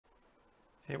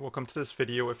Hey, welcome to this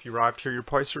video. If you arrived here, you're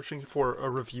probably searching for a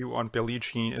review on Billy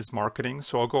Gene is Marketing.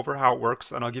 So I'll go over how it works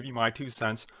and I'll give you my 2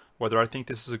 cents, whether I think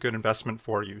this is a good investment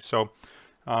for you. So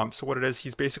what it is,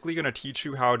 he's basically going to teach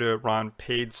you how to run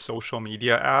paid social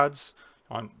media ads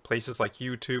on places like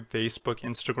YouTube, Facebook,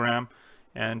 Instagram.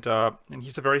 And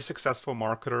he's a very successful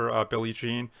marketer, Billy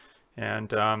Gene.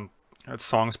 And that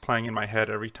song's playing in my head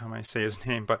every time I say his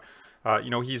name. But,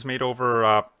 he's made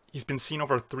over... He's been seen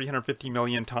over 350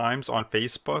 million times on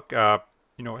Facebook.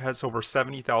 Has over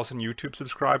 70,000 YouTube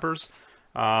subscribers.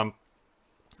 And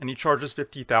he charges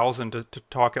 $50,000 to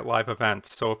talk at live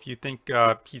events. So if you think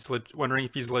he's wondering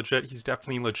if he's legit, he's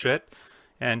definitely legit.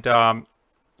 And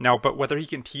but whether he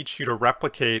can teach you to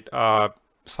replicate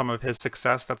some of his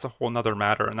success, that's a whole nother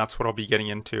matter. And that's what I'll be getting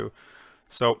into.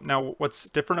 So now what's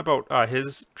different about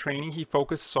his training, he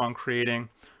focuses on creating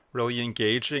really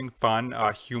engaging, fun,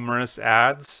 humorous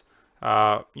ads,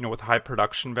 with high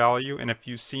production value. And if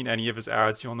you've seen any of his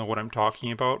ads, you'll know what I'm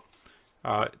talking about.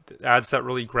 Ads that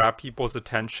really grab people's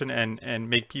attention and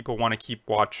make people want to keep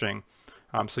watching.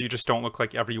 So you just don't look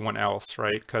like everyone else,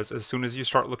 right? Because as soon as you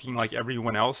start looking like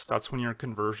everyone else, that's when your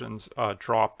conversions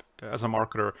drop as a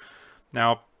marketer.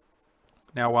 Now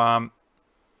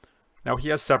he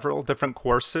has several different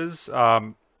courses.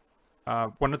 One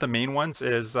of the main ones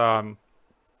is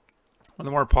one of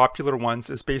the more popular ones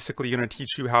is basically going to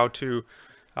teach you how to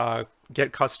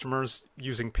get customers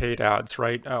using paid ads,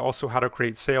 right? Also how to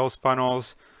create sales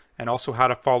funnels and also how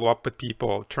to follow up with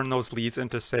people, turn those leads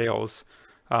into sales,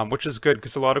 which is good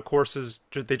because a lot of courses,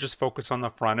 they just focus on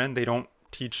the front end. They don't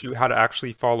teach you how to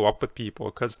actually follow up with people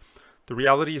because the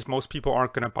reality is most people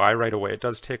aren't going to buy right away. It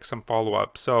does take some follow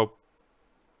up. So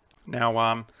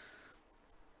now,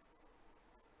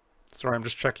 sorry, I'm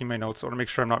just checking my notes. I want to make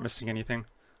sure I'm not missing anything.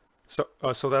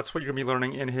 So that's what you're gonna be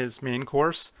learning in his main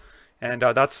course, and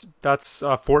that's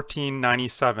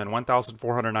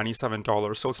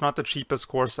 $1,497. So it's not the cheapest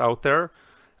course out there,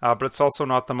 but it's also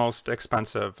not the most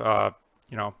expensive. And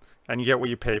you get what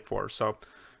you pay for. So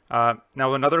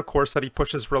now another course that he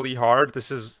pushes really hard. This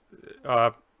is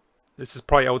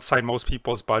probably outside most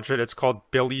people's budget. It's called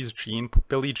Billy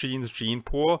Gene's Gene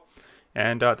Pool,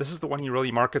 and this is the one he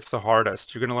really markets the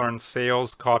hardest. You're gonna learn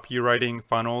sales, copywriting,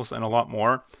 funnels, and a lot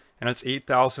more. And it's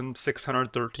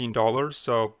 $8,613.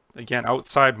 So again,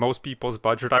 outside most people's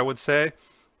budget, I would say.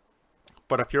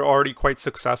 But if you're already quite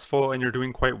successful and you're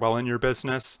doing quite well in your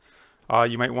business,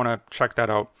 you might want to check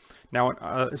that out. Now,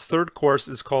 his third course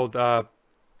is called,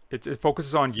 it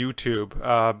focuses on YouTube.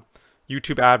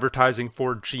 YouTube advertising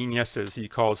for geniuses, he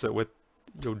calls it, with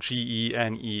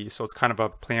Gene. So it's kind of a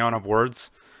play on of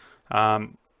words.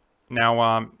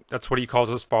 That's what he calls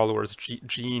his followers,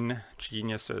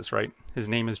 geniuses, right? His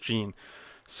name is Gene.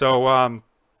 So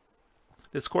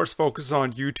this course focuses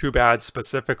on YouTube ads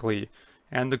specifically.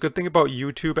 And the good thing about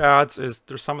YouTube ads is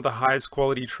they're some of the highest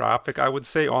quality traffic, I would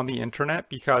say, on the internet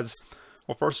because,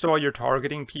 well, first of all, you're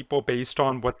targeting people based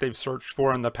on what they've searched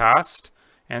for in the past.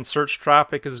 And search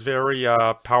traffic is very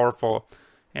powerful.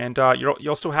 And you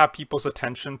also have people's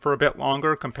attention for a bit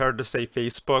longer compared to, say,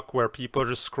 Facebook, where people are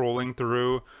just scrolling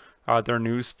through their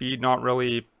news feed, not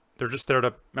really, they're just there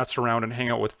to mess around and hang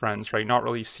out with friends, right? Not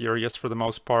really serious for the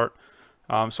most part.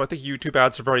 So I think YouTube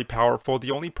ads are very powerful.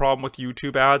 The only problem with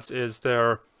YouTube ads is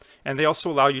and they also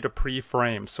allow you to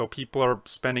pre-frame. So people are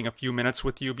spending a few minutes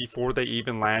with you before they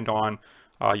even land on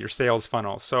your sales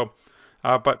funnel. So,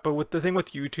 but with the thing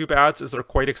with YouTube ads is they're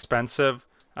quite expensive.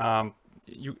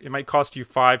 It might cost you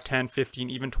 $5, $10, $15,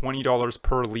 even $20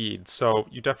 per lead. So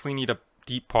you definitely need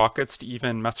deep pockets to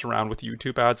even mess around with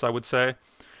YouTube ads, I would say.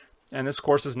 And this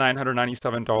course is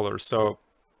 $997. So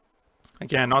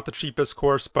again, not the cheapest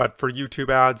course, but for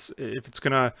YouTube ads, if it's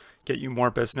gonna get you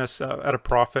more business at a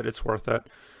profit, it's worth it.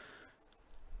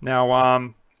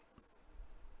 Now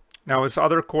his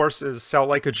other course is Sell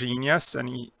Like a Genius, and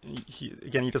he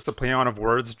does the play on of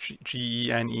words,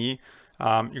 Gene. You're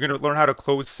going to learn how to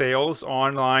close sales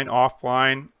online,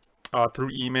 offline, through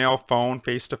email, phone,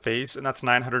 face-to-face, and that's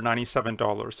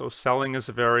 $997. So selling is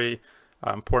a very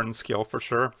important skill for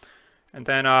sure. And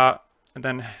then I'm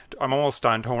almost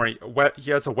done, don't worry.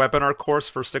 He has a webinar course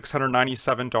for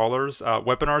 $697.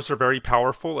 Webinars are very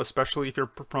powerful, especially if you're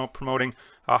promoting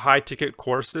high-ticket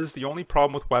courses. The only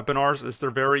problem with webinars is they're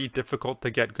very difficult to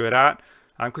get good at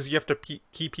because you have to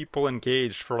keep people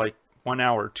engaged for like 1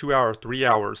 hour, 2 hours, 3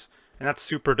 hours. And that's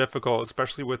super difficult,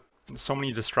 especially with so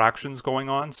many distractions going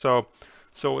on. So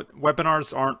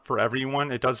webinars aren't for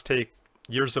everyone. It does take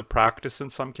years of practice in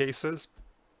some cases.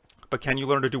 But can you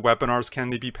learn to do webinars?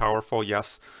 Can they be powerful?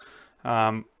 Yes.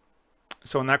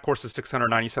 So in that course is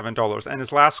 $697. And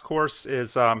his last course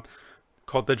is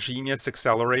called the Genius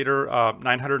Accelerator,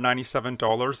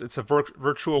 $997. It's a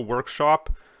virtual workshop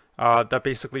that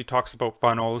basically talks about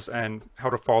funnels and how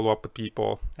to follow up with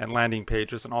people and landing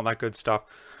pages and all that good stuff.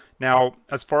 Now,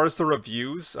 as far as the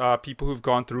reviews, people who've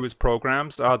gone through his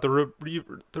programs, the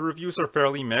reviews are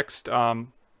fairly mixed.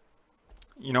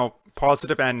 You know,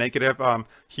 positive and negative.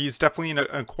 He's definitely an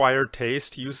acquired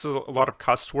taste. He uses a lot of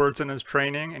cuss words in his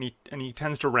training, and he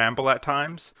tends to ramble at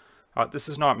times. This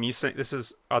is not me saying, this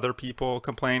is other people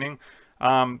complaining.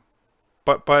 But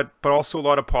also a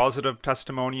lot of positive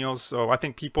testimonials. So I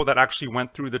think people that actually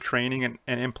went through the training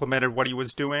and implemented what he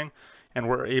was doing and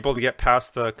were able to get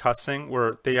past the cussing,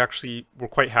 they actually were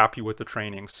quite happy with the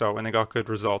training. So, and they got good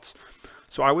results.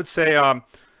 So I would say,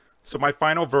 so my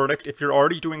final verdict, if you're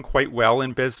already doing quite well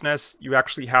in business, you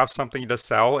actually have something to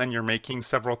sell and you're making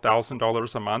several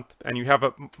 $1,000s a month and you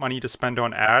have money to spend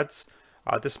on ads,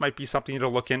 this might be something to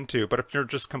look into. But if you're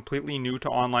just completely new to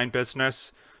online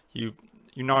business, you're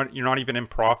not even in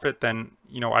profit, then,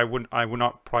 you know, I would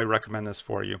not probably recommend this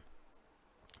for you.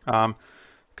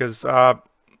 Because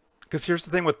here's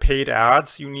the thing with paid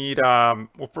ads, you need, well,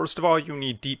 first of all, you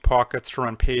need deep pockets to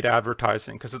run paid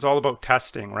advertising because it's all about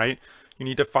testing, right? You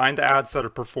need to find the ads that are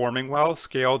performing well,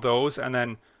 scale those, and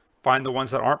then find the ones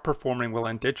that aren't performing well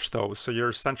and ditch those. So you're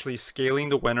essentially scaling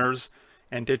the winners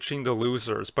and ditching the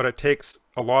losers. But it takes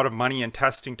a lot of money and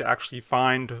testing to actually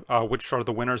find which are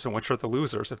the winners and which are the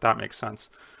losers, if that makes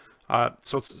sense.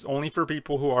 So it's only for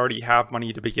people who already have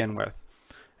money to begin with.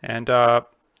 And yeah,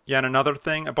 and another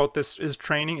thing about this is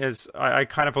training is, I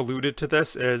kind of alluded to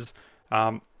this, is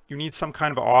you need some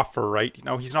kind of offer, right? You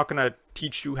know, he's not going to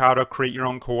teach you how to create your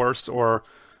own course or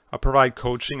provide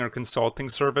coaching or consulting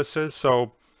services.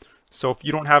 So if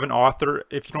you don't have an author,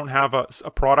 if you don't have a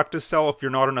product to sell, if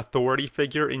you're not an authority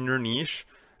figure in your niche,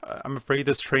 I'm afraid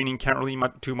this training can't really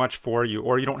do much for you,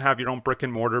 or you don't have your own brick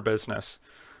and mortar business.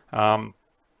 Because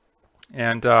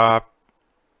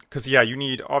yeah, you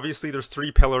need, obviously there's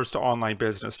 3 pillars to online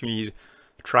business. You need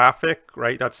traffic,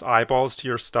 right? That's eyeballs to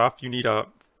your stuff. You need a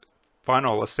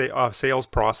funnel, a sales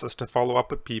process to follow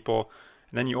up with people.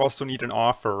 And then you also need an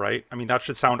offer, right? I mean, that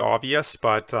should sound obvious,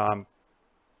 but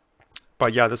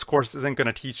yeah, this course isn't going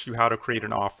to teach you how to create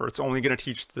an offer. It's only going to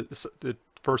teach the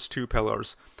first 2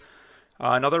 pillars.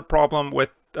 Another problem with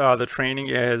the training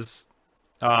is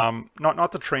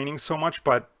not the training so much,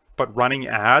 but running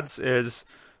ads is,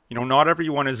 you know, not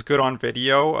everyone is good on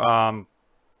video,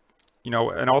 you know,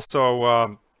 and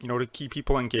also, you know, to keep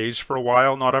people engaged for a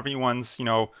while, not everyone's, you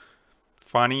know,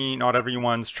 funny, not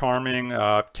everyone's charming,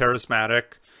 charismatic,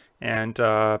 and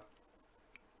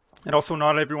also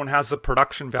not everyone has the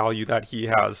production value that he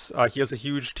has. He has a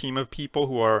huge team of people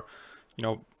who are, you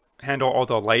know, handle all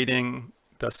the lighting,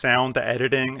 the sound, the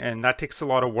editing, and that takes a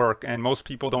lot of work, and most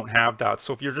people don't have that.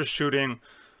 So if you're just shooting,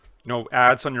 you know,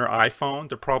 ads on your iPhone,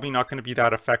 they're probably not going to be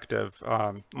that effective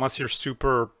unless you're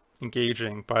super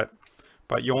engaging, but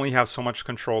you only have so much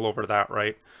control over that,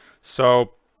 right?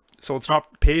 So it's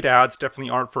not, paid ads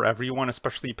definitely aren't for everyone,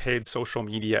 especially paid social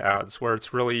media ads, where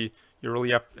it's really, you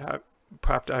really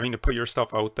having to put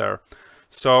yourself out there.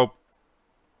 So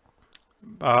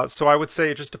I would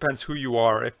say it just depends who you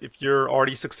are. If you're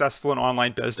already successful in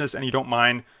online business and you don't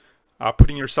mind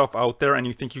putting yourself out there and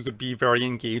you think you could be very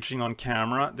engaging on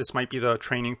camera, this might be the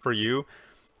training for you.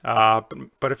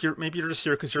 But if maybe you're just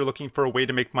here because you're looking for a way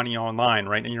to make money online,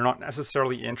 right? And you're not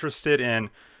necessarily interested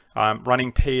in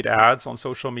running paid ads on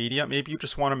social media. Maybe you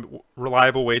just want a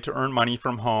reliable way to earn money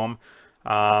from home.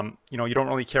 You know, you don't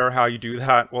really care how you do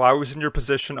that. Well, I was in your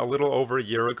position a little over a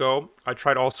year ago. I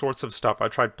tried all sorts of stuff. I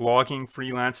tried blogging,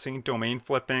 freelancing, domain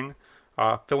flipping,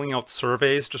 filling out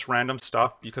surveys, just random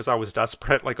stuff, because I was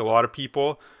desperate, like a lot of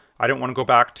people. I didn't want to go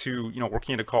back to, you know,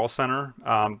 working at a call center.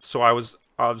 So I was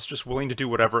just willing to do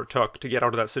whatever it took to get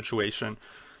out of that situation.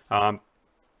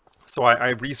 So I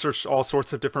researched all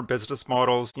sorts of different business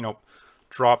models, you know,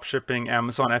 drop shipping,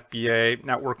 Amazon FBA,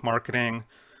 network marketing,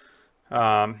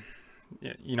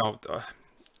 you know,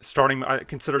 I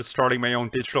considered starting my own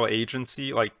digital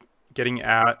agency, like getting you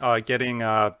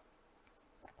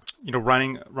know,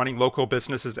 running local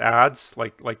businesses ads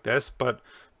like this, but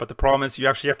the problem is you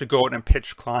actually have to go out and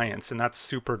pitch clients, and that's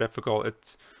super difficult.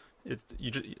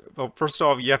 Well, first of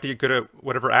all, you have to get good at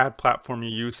whatever ad platform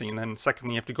you're using, and then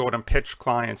secondly, you have to go out and pitch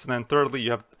clients, and then thirdly,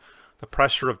 you have the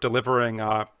pressure of delivering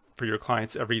for your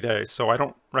clients every day. So I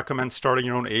don't recommend starting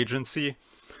your own agency.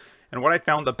 And what I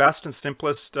found, the best and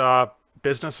simplest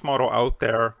business model out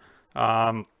there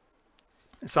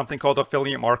is something called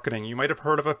affiliate marketing. You might have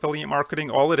heard of affiliate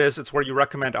marketing. All it is, it's where you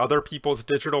recommend other people's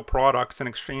digital products in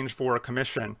exchange for a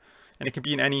commission. And it can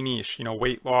be in any niche, you know,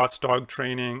 weight loss, dog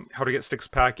training, how to get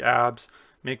 6-pack abs,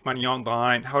 make money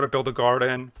online, how to build a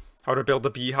garden, how to build a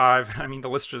beehive. I mean, the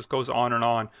list just goes on and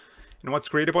on. And what's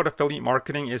great about affiliate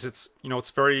marketing is it's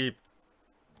very,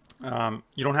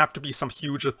 you don't have to be some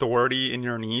huge authority in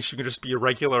your niche. You can just be a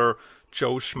regular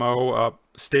Joe Schmo,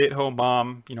 stay-at-home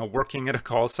mom, working at a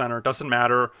call center. It doesn't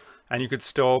matter. And you could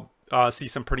still see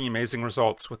some pretty amazing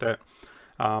results with it.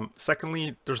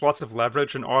 Secondly, there's lots of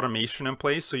leverage and automation in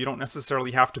place, so you don't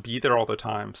necessarily have to be there all the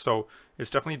time. So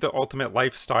it's definitely the ultimate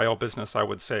lifestyle business, I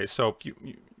would say. So if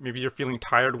maybe you're feeling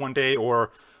tired one day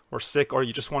or sick, or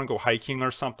you just want to go hiking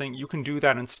or something, you can do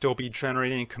that and still be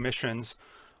generating commissions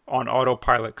on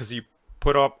autopilot, because you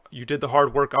did the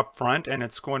hard work up front, and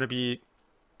it's going to be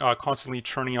constantly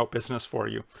churning out business for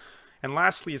you. And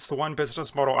lastly, it's the one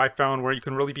business model I found where you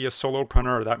can really be a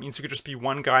solopreneur. That means you could just be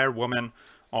one guy or woman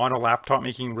on a laptop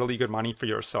making really good money for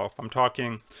yourself. I'm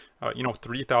talking,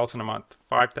 $3,000 a month,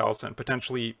 $5,000,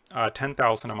 potentially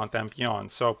 $10,000 a month and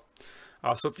beyond. So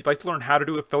if you'd like to learn how to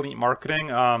do affiliate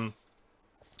marketing, I'm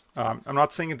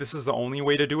not saying this is the only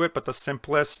way to do it, but the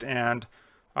simplest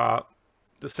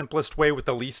way with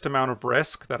the least amount of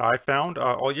risk that I found.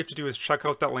 All you have to do is check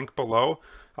out that link below.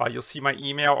 You'll see my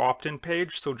email opt-in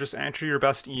page. So just enter your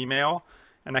best email,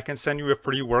 and I can send you a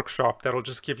free workshop that'll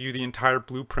just give you the entire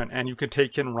blueprint, and you can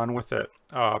take it and run with it.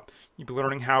 You'll be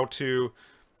learning how to,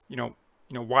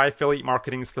 why affiliate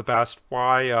marketing is the best,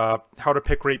 why, how to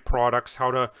pick great products, how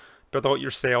to build out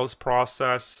your sales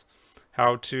process,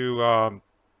 how to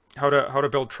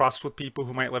build trust with people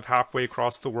who might live halfway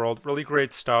across the world. Really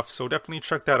great stuff. So definitely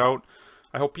check that out.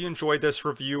 I hope you enjoyed this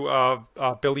review of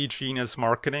Billie Jean is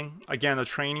Marketing. Again, the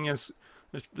training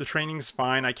is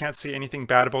fine. I can't say anything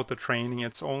bad about the training.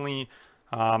 It's only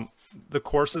the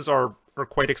courses are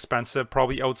quite expensive,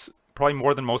 probably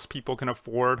more than most people can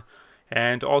afford.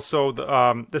 And also,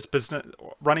 this business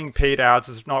running paid ads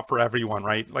is not for everyone,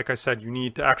 right? Like I said, you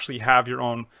need to actually have your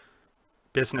own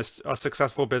business, a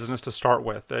successful business to start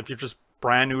with. If you're just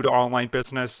brand new to online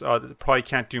business, it probably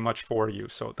can't do much for you.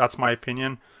 So that's my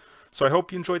opinion. So I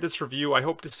hope you enjoyed this review. I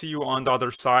hope to see you on the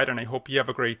other side, and I hope you have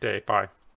a great day. Bye.